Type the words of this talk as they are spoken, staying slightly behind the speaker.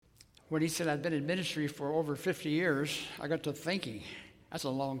when he said I'd been in ministry for over 50 years, I got to thinking, that's a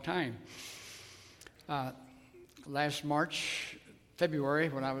long time. Last February,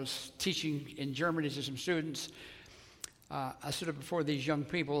 when I was teaching in Germany to some students, I stood up before these young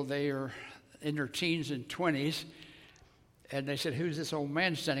people. They are in their teens and 20s, and they said, "Who's this old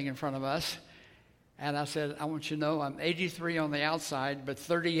man standing in front of us?" And I said, "I want you to know I'm 83 on the outside, but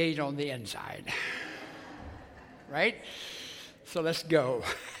 38 on the inside." Right? So let's go.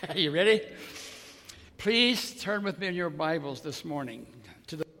 Are you ready? Please turn with me in your Bibles this morning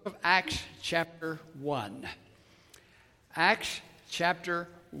to the book of Acts chapter 1. Acts chapter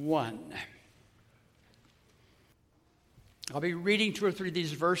 1. I'll be reading 2 or 3 of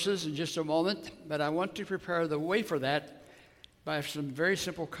these verses in just a moment, but I want to prepare the way for that by some very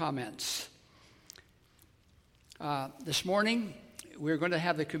simple comments. This morning, we're going to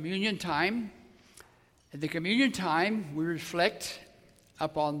have the communion time. In the communion time, we reflect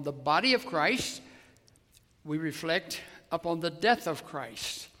upon the body of Christ. We reflect upon the death of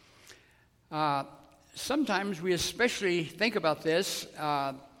Christ. Sometimes we especially think about this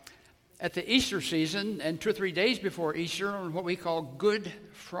at the Easter season and 2 or 3 days before Easter on what we call Good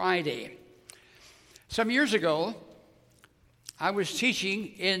Friday. Some years ago, I was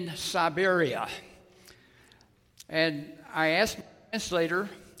teaching in Siberia, and I asked my translator,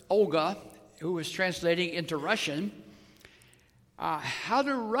 Olga, who was translating into Russian, how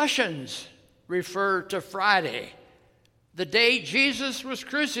do Russians refer to Friday, the day Jesus was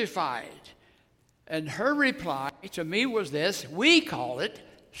crucified? And her reply to me was this: we call it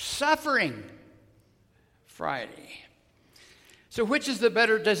Suffering Friday. So which is the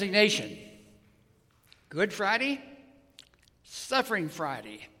better designation? Good Friday? Suffering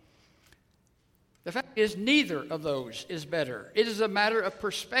Friday? The fact is, neither of those is better. It is a matter of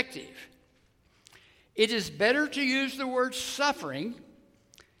perspective. It is better to use the word suffering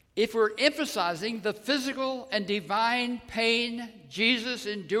if we're emphasizing the physical and divine pain Jesus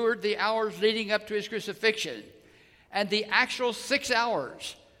endured the hours leading up to his crucifixion and the actual 6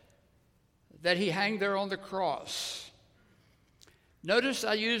 hours that he hung there on the cross. Notice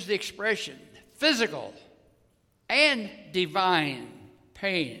I use the expression physical and divine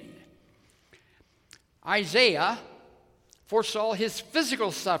pain. Isaiah foresaw his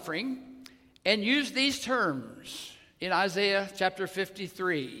physical suffering and used these terms. In Isaiah chapter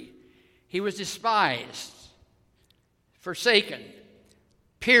 53, he was despised, forsaken,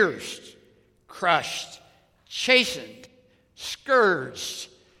 pierced, crushed, chastened, scourged.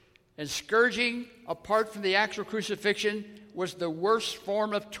 And scourging, apart from the actual crucifixion, was the worst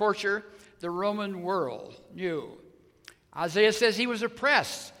form of torture the Roman world knew. Isaiah says he was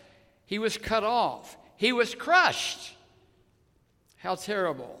oppressed, he was cut off, he was crushed. How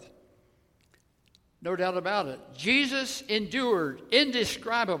terrible. No doubt about it. Jesus endured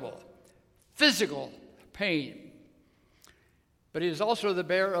indescribable physical pain. But he is also the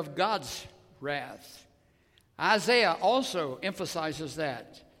bearer of God's wrath. Isaiah also emphasizes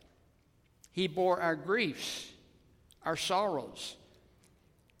that. He bore our griefs, our sorrows.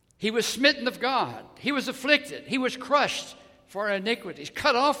 He was smitten of God. He was afflicted. He was crushed for our iniquities,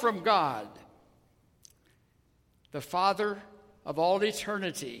 cut off from God. The Father of all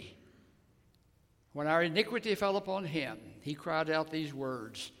eternity, when our iniquity fell upon him, he cried out these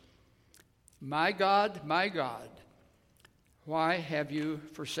words: my God, why have you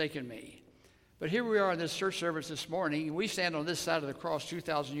forsaken me? But here we are in this church service this morning, and we stand on this side of the cross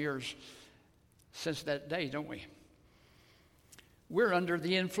 2,000 years since that day, don't we? We're under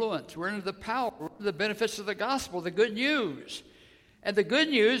the influence. We're under the power. We're under the benefits of the gospel, the good news. And the good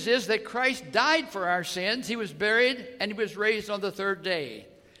news is that Christ died for our sins. He was buried, and he was raised on the third day.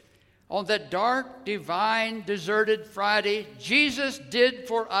 On that dark, divine, deserted Friday, Jesus did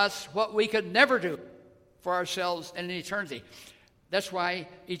for us what we could never do for ourselves in eternity. That's why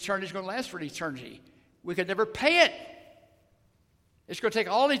eternity is going to last for an eternity. We could never pay it. It's going to take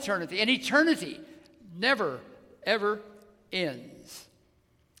all eternity, and eternity never, ever ends.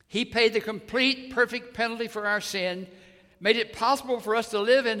 He paid the complete, perfect penalty for our sin, made it possible for us to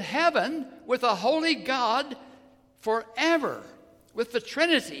live in heaven with a holy God forever, with the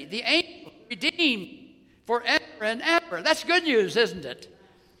Trinity, the angels, redeemed forever and ever. That's good news, isn't it?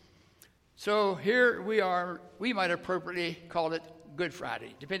 So here we are. We might appropriately call it Good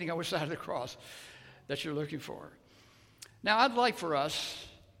Friday, depending on which side of the cross that you're looking for. Now, I'd like for us,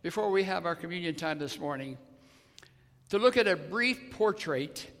 before we have our communion time this morning, to look at a brief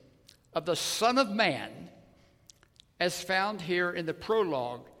portrait of the Son of Man as found here in the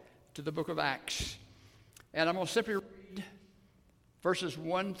prologue to the book of Acts. And I'm going to simply read verses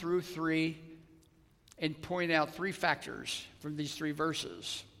 1 through 3 and point out 3 factors from these 3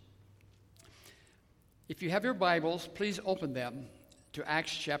 verses. If you have your Bibles, please open them to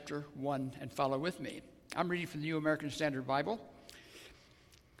Acts chapter 1 and follow with me. I'm reading from the New American Standard Bible.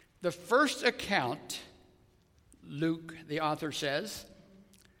 The first account, Luke, the author says,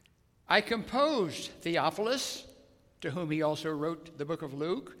 I composed Theophilus, to whom he also wrote the book of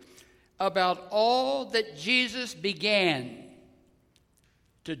Luke, about all that Jesus began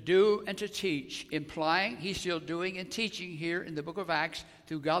to do and to teach, implying he's still doing and teaching here in the book of Acts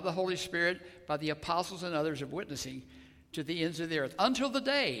through God the Holy Spirit by the apostles and others of witnessing to the ends of the earth, until the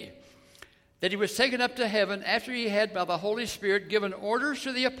day that he was taken up to heaven after he had by the Holy Spirit given orders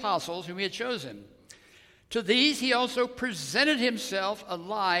to the apostles whom he had chosen. To these he also presented himself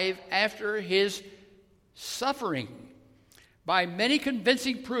alive after his suffering by many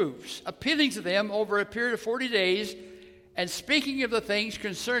convincing proofs, appealing to them over a period of 40 days and speaking of the things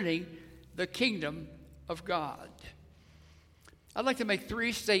concerning the kingdom of God. I'd like to make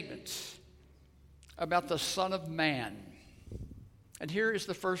 3 statements about the Son of Man. And here is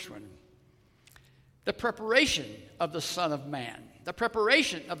the first one. The preparation of the Son of Man. The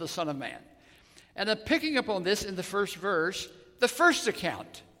preparation of the Son of Man. And I'm picking up on this in the first verse, the first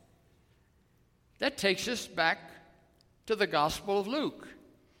account. That takes us back to the Gospel of Luke,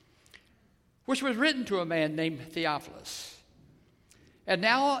 which was written to a man named Theophilus. And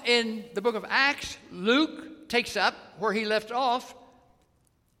now in the book of Acts, Luke takes up where he left off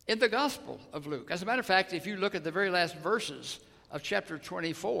in the Gospel of Luke. As a matter of fact, if you look at the very last verses of chapter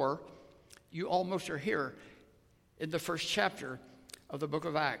 24, you almost are here in the first chapter of the book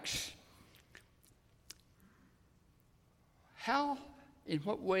of Acts. How, in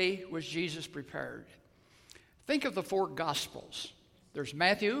what way was Jesus prepared? Think of the 4 Gospels. There's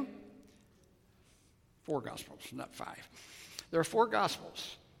Matthew, 4 Gospels, not 5. There are 4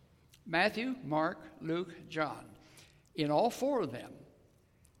 Gospels. Matthew, Mark, Luke, John. In all 4 of them,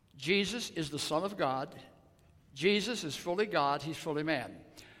 Jesus is the Son of God. Jesus is fully God. He's fully man.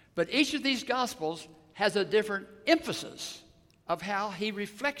 But each of these Gospels has a different emphasis of how he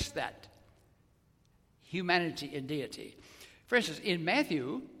reflects that humanity and deity. For instance, in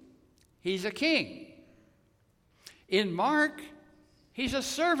Matthew, he's a king. In Mark, he's a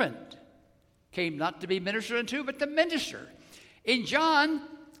servant. Came not to be ministered unto, but to minister. In John,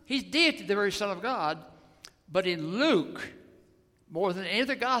 he's deity, the very Son of God. But in Luke, more than any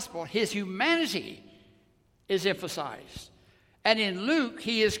other gospel, his humanity is emphasized. And in Luke,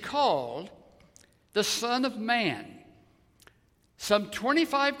 he is called the Son of Man. Some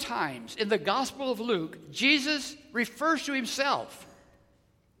 25 times in the Gospel of Luke, Jesus refers to himself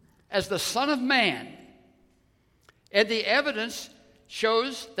as the Son of Man. And the evidence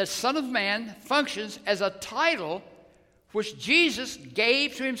shows that Son of Man functions as a title which Jesus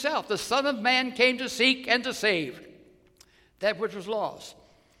gave to himself. The Son of Man came to seek and to save that which was lost.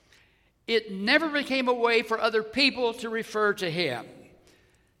 It never became a way for other people to refer to him.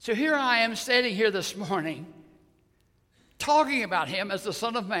 So here I am standing here this morning talking about him as the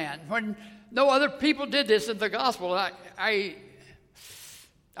Son of Man when no other people did this in the gospel. I'm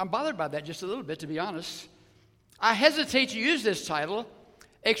bothered by that just a little bit, to be honest. I hesitate to use this title,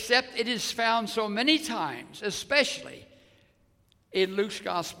 except it is found so many times, especially in Luke's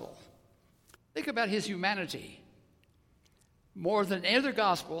gospel. Think about his humanity. More than any other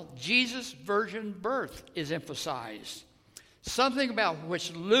gospel, Jesus' virgin birth is emphasized. Something about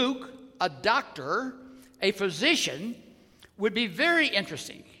which Luke, a doctor, a physician, would be very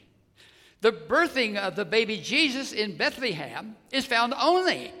interesting. The birthing of the baby Jesus in Bethlehem is found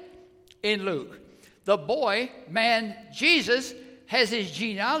only in Luke. The boy, man, Jesus, has his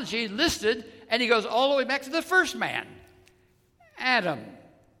genealogy listed, and he goes all the way back to the first man, Adam.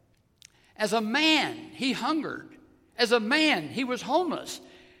 As a man, he hungered. As a man, he was homeless.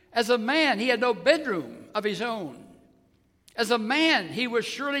 As a man, he had no bedroom of his own. As a man, he was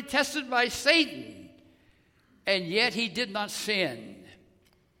surely tested by Satan, and yet he did not sin.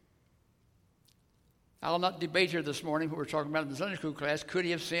 I'll not debate here this morning what we're talking about in the Sunday school class. Could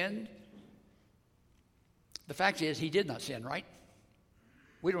he have sinned? The fact is, he did not sin, right?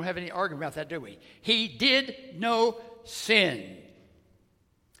 We don't have any argument about that, do we? He did no sin.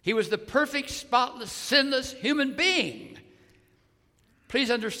 He was the perfect, spotless, sinless human being.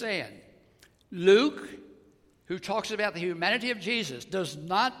 Please understand, Luke, who talks about the humanity of Jesus, does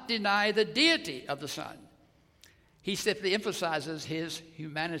not deny the deity of the Son. He simply emphasizes his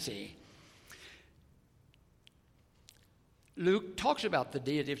humanity. Luke talks about the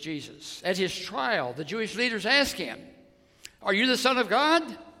deity of Jesus. At his trial, the Jewish leaders ask him, "Are you the Son of God?"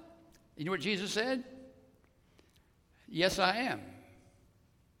 You know what Jesus said? "Yes, I am."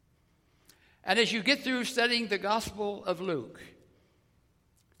 And as you get through studying the Gospel of Luke,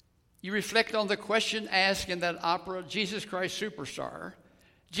 You reflect on the question asked in that opera, Jesus Christ Superstar.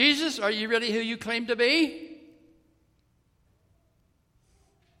 Jesus, are you really who you claim to be?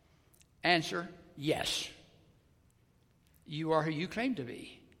 Answer, yes. You are who you claim to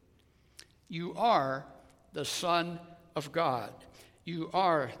be. You are the Son of God. You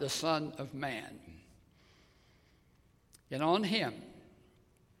are the Son of Man. And on him,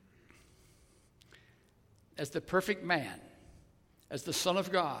 as the perfect man, as the Son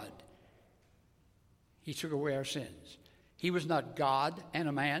of God, he took away our sins. He was not God and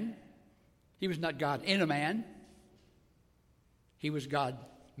a man. He was not God in a man. He was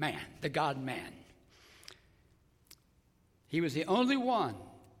God-man, the God-man. He was the only one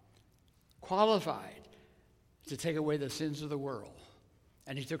qualified to take away the sins of the world.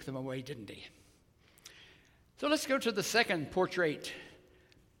 And he took them away, didn't he? So let's go to the second portrait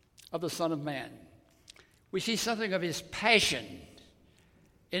of the Son of Man. We see something of his passion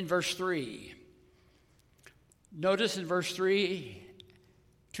in verse 3. Notice in verse 3,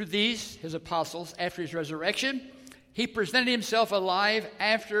 to these, his apostles, after his resurrection, he presented himself alive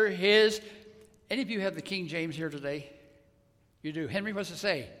after his... Any of you have the King James here today? You do. Henry, what's it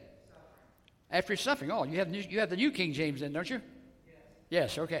say? After his suffering. Oh, you have the New King James then, don't you?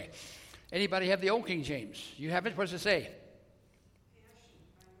 Yes, okay. Anybody have the Old King James? You have it? What does it say?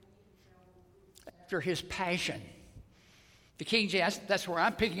 After his passion. The King James, that's where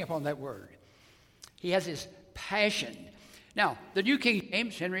I'm picking up on that word. He has his passion. Now, the New King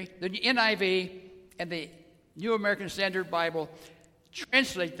James, Henry, the NIV, and the New American Standard Bible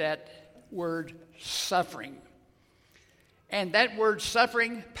translate that word suffering. And that word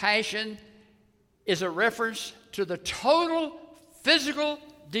suffering, passion, is a reference to the total physical,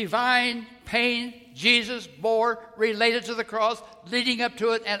 divine pain Jesus bore related to the cross, leading up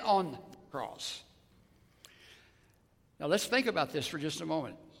to it, and on the cross. Now let's think about this for just a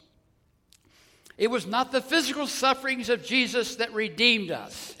moment. It was not the physical sufferings of Jesus that redeemed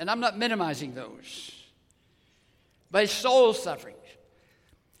us, and I'm not minimizing those, but his soul sufferings.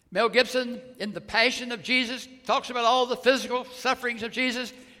 Mel Gibson, in The Passion of Jesus, talks about all the physical sufferings of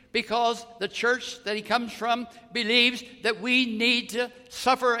Jesus because the church that he comes from believes that we need to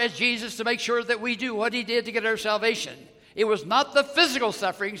suffer as Jesus to make sure that we do what he did to get our salvation. It was not the physical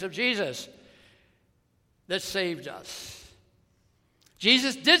sufferings of Jesus that saved us.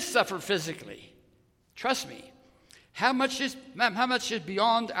 Jesus did suffer physically. Trust me. How much is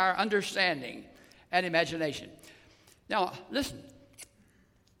beyond our understanding and imagination? Now, listen.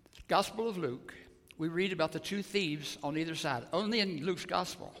 Gospel of Luke, we read about the two thieves on either side, only in Luke's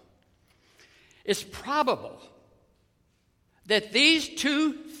gospel. It's probable that these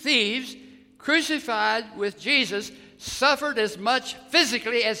two thieves crucified with Jesus suffered as much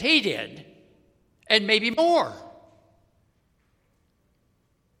physically as he did, and maybe more.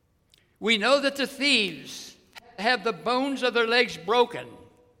 We know that the thieves have the bones of their legs broken.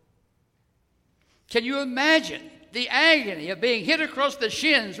 Can you imagine the agony of being hit across the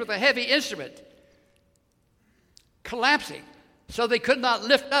shins with a heavy instrument, collapsing so they could not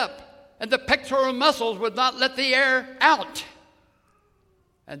lift up, and the pectoral muscles would not let the air out,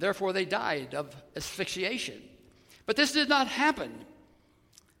 and therefore they died of asphyxiation. But this did not happen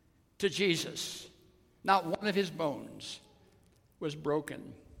to Jesus. Not one of his bones was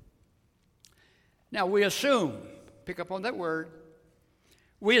broken. Now we assume, pick up on that word,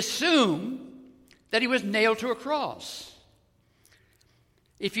 we assume that he was nailed to a cross.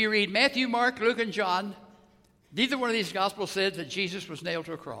 If you read Matthew, Mark, Luke, and John, neither one of these gospels said that Jesus was nailed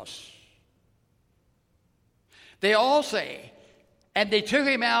to a cross. They all say, and they took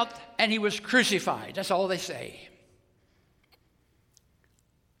him out and he was crucified. That's all they say.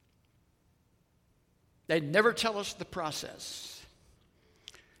 They never tell us the process.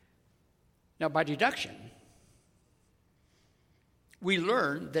 Now, by deduction, we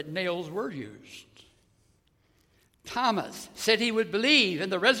learn that nails were used. Thomas said he would believe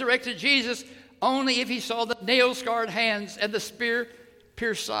in the resurrected Jesus only if he saw the nail-scarred hands and the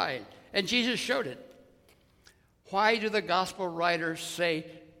spear-pierced side. And Jesus showed it. Why do the gospel writers say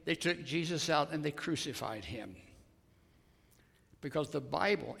they took Jesus out and they crucified him? Because the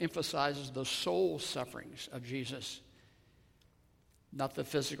Bible emphasizes the soul sufferings of Jesus, not the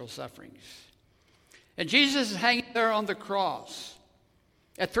physical sufferings. And Jesus is hanging there on the cross.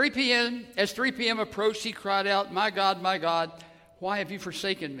 At 3 p.m., as 3 p.m. approached, he cried out, my God, why have you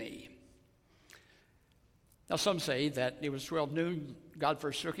forsaken me?" Now, some say that it was 12 noon, God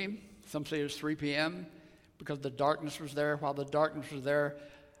forsook him. Some say it was 3 p.m. because the darkness was there. While the darkness was there,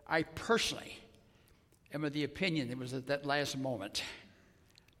 I personally am of the opinion it was at that last moment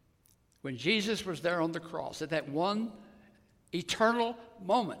when Jesus was there on the cross, at that one eternal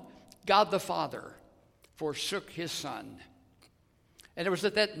moment God the Father forsook his Son. And it was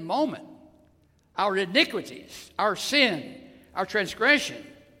at that moment our iniquities, our sin, our transgression,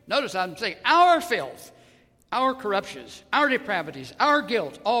 notice I'm saying our filth, our corruptions, our depravities, our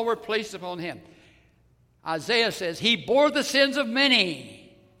guilt, all were placed upon him. Isaiah says he bore the sins of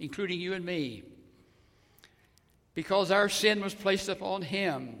many, including you and me. Because our sin was placed upon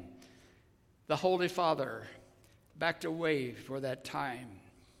him, the Holy Father backed away for that time.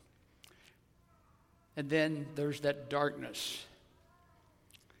 And then there's that darkness.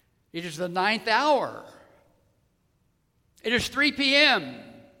 It is the 9th hour. It is 3 p.m.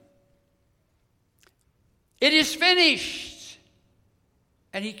 It is finished.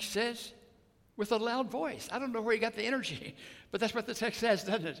 And he says with a loud voice, I don't know where he got the energy, but that's what the text says,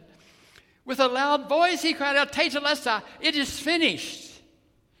 doesn't it? With a loud voice he cried out, Tetelestai, it is finished.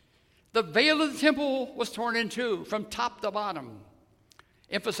 The veil of the temple was torn in two from top to bottom,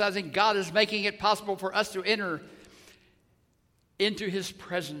 emphasizing God is making it possible for us to enter into his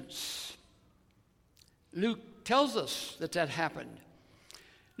presence. Luke tells us that happened.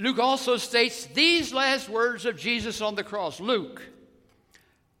 Luke also states these last words of Jesus on the cross. Luke,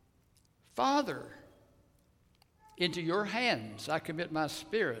 Father, into your hands I commit my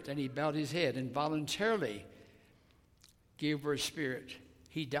spirit. And he bowed his head and voluntarily gave over his spirit.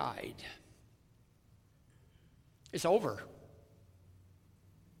 He died. It's over.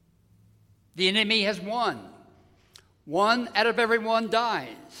 The enemy has won. One out of every one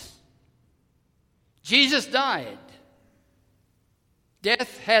dies. Jesus died.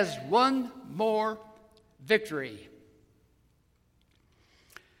 Death has one more victory.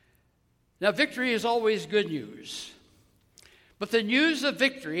 Now, victory is always good news. But the news of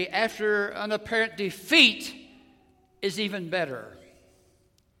victory after an apparent defeat is even better.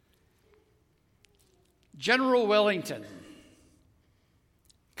 General Wellington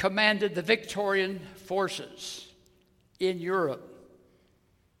commanded the Victorian forces in Europe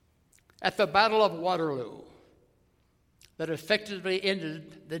at the Battle of Waterloo that effectively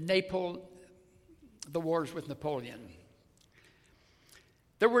ended the wars with Napoleon.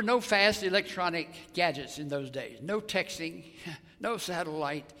 There were no fast electronic gadgets in those days. No texting, no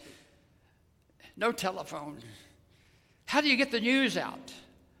satellite, no telephone. How do you get the news out?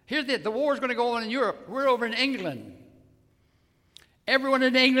 Here the war's going to go on in Europe. We're over in England. Everyone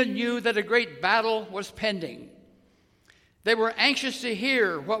in England knew that a great battle was pending. They were anxious to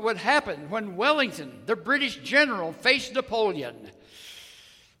hear what would happen when Wellington, the British general, faced Napoleon.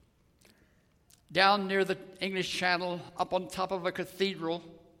 Down near the English Channel, up on top of a cathedral,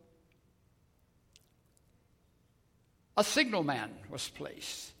 a signalman was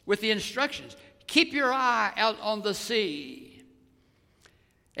placed with the instructions, keep your eye out on the sea.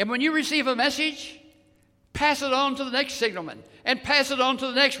 And when you receive a message, pass it on to the next signalman, and pass it on to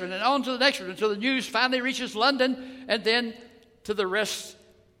the next one, and on to the next one, until the news finally reaches London, and then to the rest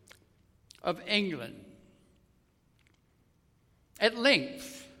of England. At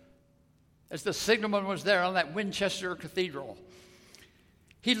length, as the signalman was there on that Winchester Cathedral,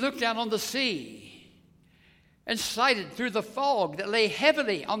 he looked down on the sea and sighted through the fog that lay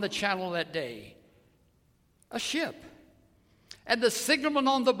heavily on the channel that day a ship. And the signalman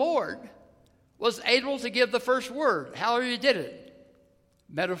on the board was able to give the first word, however he did it.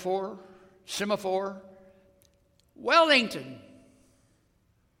 Metaphor, semaphore, Wellington.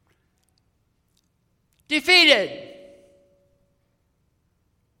 Defeated.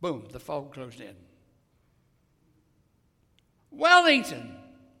 Boom, the fog closed in. Wellington.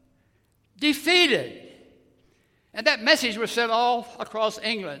 Defeated. And that message was sent all across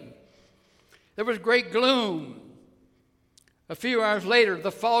England. There was great gloom. A few hours later,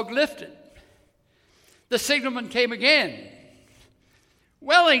 the fog lifted. The signalman came again.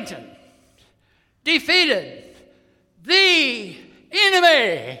 Wellington, defeated, the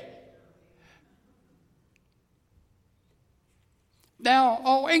enemy. Now,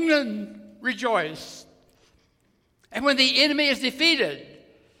 all England rejoiced. And when the enemy is defeated,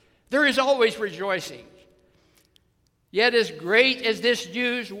 there is always rejoicing. Yet as great as this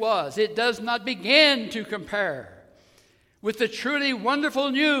news was, it does not begin to compare with the truly wonderful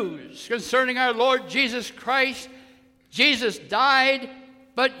news concerning our Lord Jesus Christ. Jesus died,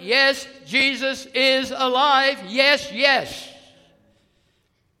 but yes, Jesus is alive. Yes, yes.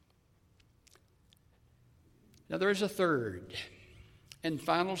 Now there is a third and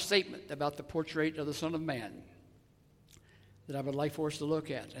final statement about the portrait of the Son of Man that I would like for us to look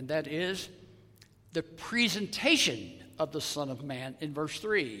at, and that is the presentation of the Son of Man in verse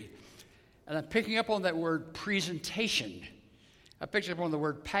 3. And I'm picking up on that word presentation. I picked up on the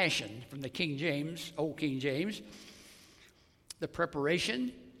word passion from the King James, Old King James. The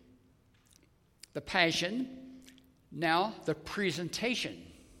preparation, the passion, now the presentation.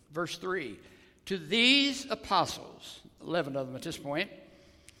 Verse 3, to these apostles, 11 of them at this point,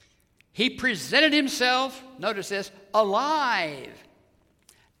 he presented himself, notice this, alive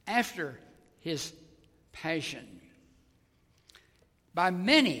after his passion by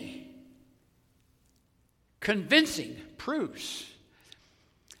many convincing proofs.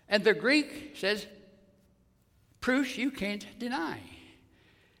 And the Greek says, proofs you can't deny.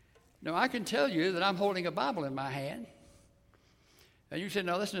 Now, I can tell you that I'm holding a Bible in my hand. And you say,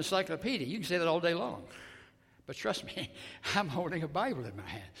 no, that's an encyclopedia. You can say that all day long. But trust me, I'm holding a Bible in my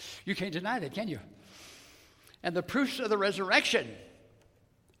hand. You can't deny that, can you? And the proofs of the resurrection,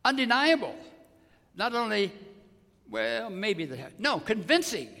 undeniable. Not only,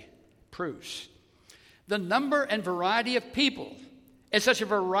 convincing proofs. The number and variety of people and such a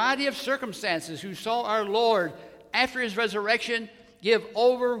variety of circumstances who saw our Lord after his resurrection give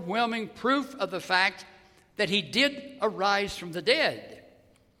overwhelming proof of the fact that he did arise from the dead.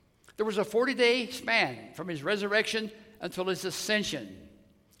 There was a 40-day span from his resurrection until his ascension.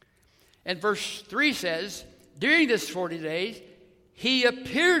 And verse 3 says, during this 40 days, he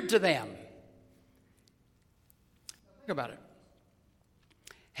appeared to them. Think about it.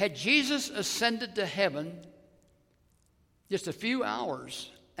 Had Jesus ascended to heaven just a few hours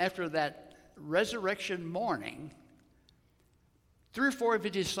after that resurrection morning, 3 or 4 of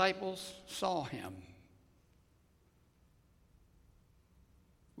his disciples saw him.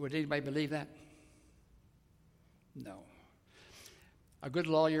 Would anybody believe that? No. A good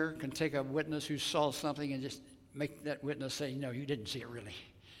lawyer can take a witness who saw something and just make that witness say, no, you didn't see it really.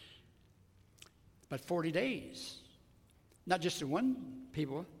 But 40 days. Not just to one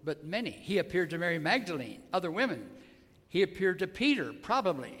people, but many. He appeared to Mary Magdalene, other women. He appeared to Peter,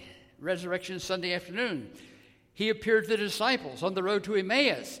 probably, Resurrection Sunday afternoon. He appeared to the disciples on the road to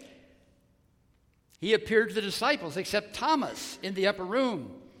Emmaus. He appeared to the disciples, except Thomas, in the upper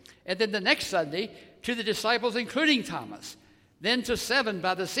room. And then the next Sunday, to the disciples, including Thomas. Then to 7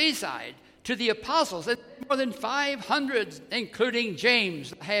 by the seaside, to the apostles, and more than 500, including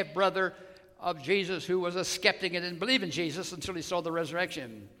James, the half-brother of Jesus, who was a skeptic and didn't believe in Jesus until he saw the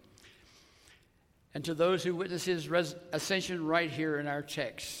resurrection. And to those who witnessed his ascension right here in our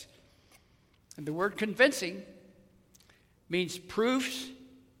text. And the word convincing means proofs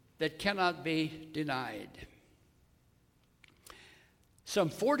that cannot be denied. Some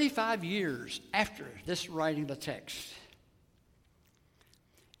 45 years after this writing the text,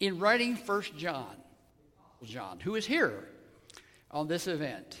 in writing 1 John, who is here on this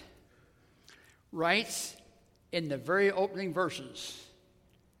event, writes in the very opening verses,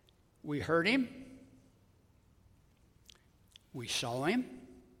 we heard him, we saw him,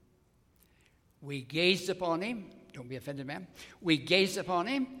 we gazed upon him. Don't be offended, ma'am. We gazed upon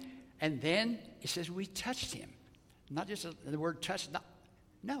him, and then it says we touched him. Not just the word touch.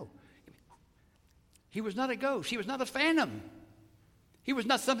 No. He was not a ghost. He was not a phantom. He was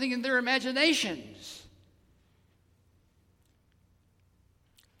not something in their imaginations.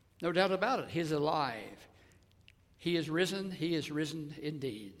 No doubt about it. He is alive. He is risen. He is risen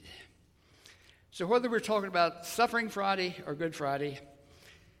indeed. So whether we're talking about Suffering Friday or Good Friday,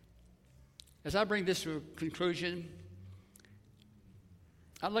 as I bring this to a conclusion,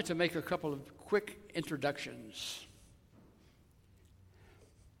 I'd like to make a couple of quick introductions.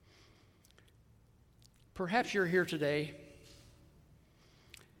 Perhaps you're here today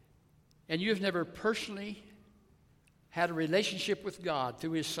and you've never personally had a relationship with God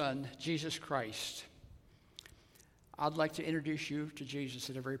through his Son, Jesus Christ. I'd like to introduce you to Jesus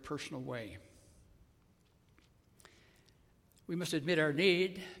in a very personal way. We must admit our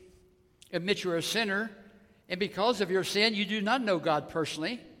need, admit you're a sinner, and because of your sin, you do not know God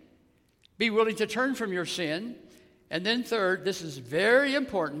personally. Be willing to turn from your sin. And then third, this is very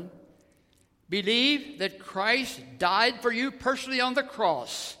important, believe that Christ died for you personally on the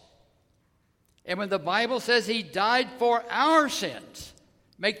cross. And when the Bible says he died for our sins,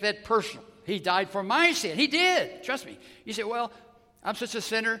 make that personal. He died for my sin. He did. Trust me. You say, well, I'm such a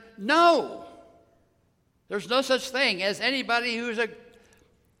sinner. No. There's no such thing as anybody who's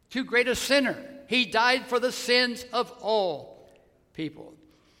too great a sinner. He died for the sins of all people.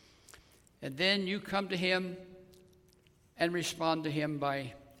 And then you come to him and respond to him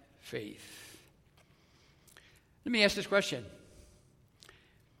by faith. Let me ask this question.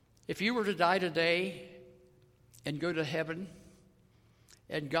 If you were to die today and go to heaven,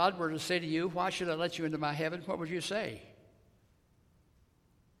 and God were to say to you, why should I let you into my heaven? What would you say?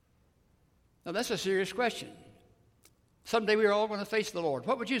 Now, that's a serious question. Someday we're all going to face the Lord.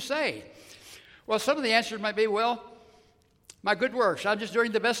 What would you say? Well, some of the answers might be, well, my good works, I'm just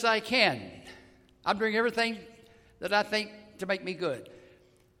doing the best I can. I'm doing everything that I think to make me good.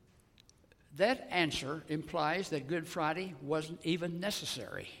 That answer implies that Good Friday wasn't even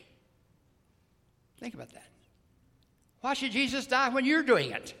necessary. Think about that. Why should Jesus die when you're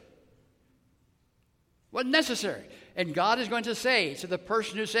doing it? Wasn't necessary. And God is going to say to the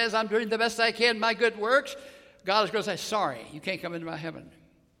person who says, I'm doing the best I can, my good works, God is going to say, sorry, you can't come into my heaven.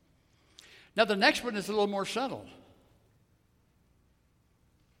 Now the next one is a little more subtle.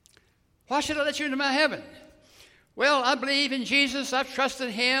 Why should I let you into my heaven? Well, I believe in Jesus, I've trusted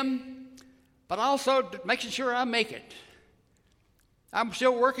him, but also making sure I make it. I'm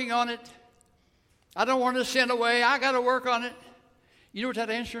still working on it. I don't want to sin away. I got to work on it. You know what that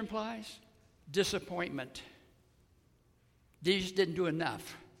answer implies? Disappointment. Jesus didn't do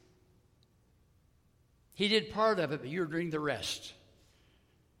enough. He did part of it, but you're doing the rest.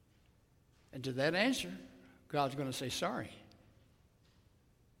 And to that answer, God's going to say sorry.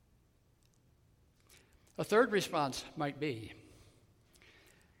 A third response might be,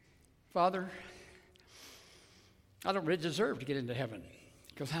 Father, I don't really deserve to get into heaven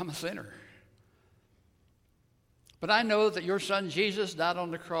because I'm a sinner. But I know that your son Jesus died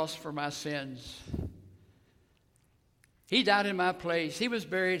on the cross for my sins. He died in my place. He was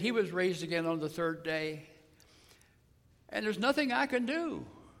buried. He was raised again on the third day. And there's nothing I can do.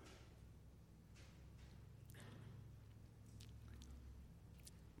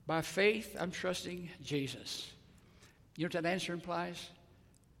 By faith, I'm trusting Jesus. You know what that answer implies?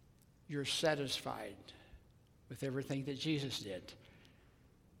 You're satisfied with everything that Jesus did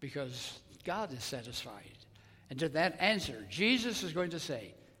because God is satisfied. And to that answer, Jesus is going to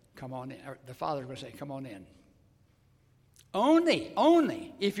say, come on in. Or the Father is going to say, come on in.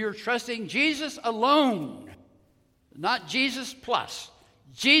 Only if you're trusting Jesus alone, not Jesus plus,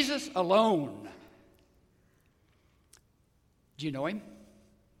 Jesus alone. Do you know him?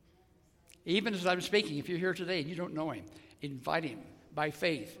 Even as I'm speaking, if you're here today and you don't know him, invite him by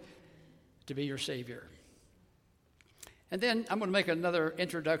faith to be your Savior. And then I'm going to make another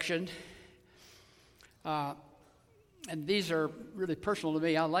introduction. And these are really personal to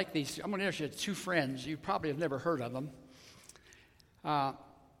me. I like these. I'm going to introduce you to two friends. You probably have never heard of them.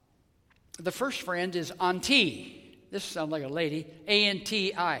 The first friend is Auntie. This sounds like a lady.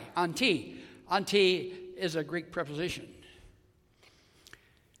 A-N-T-I. Auntie. Auntie is a Greek preposition.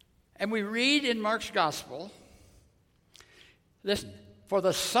 And we read in Mark's gospel, listen, for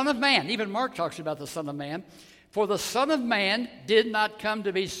the Son of Man, even Mark talks about the Son of Man, for the Son of Man did not come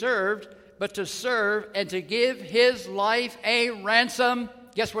to be served, but to serve and to give his life a ransom.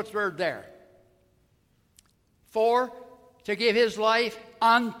 Guess what's the word there? For, to give his life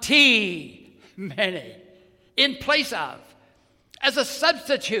unto many, in place of, as a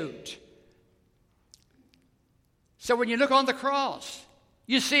substitute. So when you look on the cross,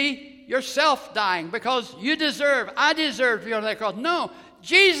 you see yourself dying because I deserve to be on that cross. No,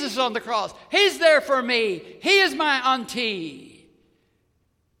 Jesus is on the cross. He's there for me. He is my auntie.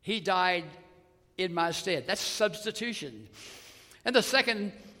 He died in my stead. That's substitution. And the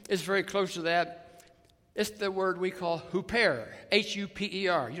second is very close to that. It's the word we call huper,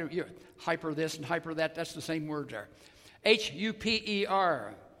 H-U-P-E-R. You hyper this and hyper that. That's the same word there.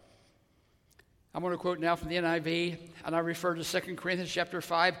 H-U-P-E-R. I'm going to quote now from the NIV, and I refer to 2 Corinthians chapter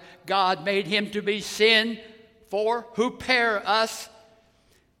 5. God made him to be sin for huper us.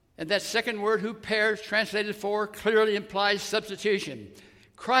 And that second word, huper, translated for, clearly implies substitution.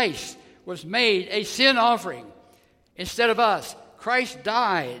 Christ was made a sin offering instead of us. Christ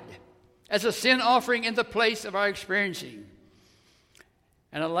died as a sin offering in the place of our experiencing.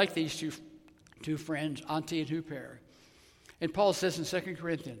 And I like these two friends, Auntie and Huper. And Paul says in 2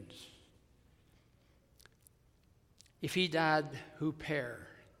 Corinthians, if he died Huper,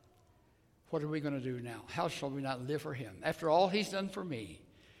 what are we going to do now? How shall we not live for him? After all he's done for me,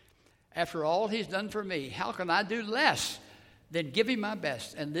 how can I do less than give him my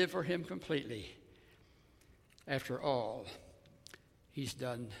best and live for him completely? After all he's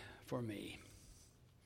done for me.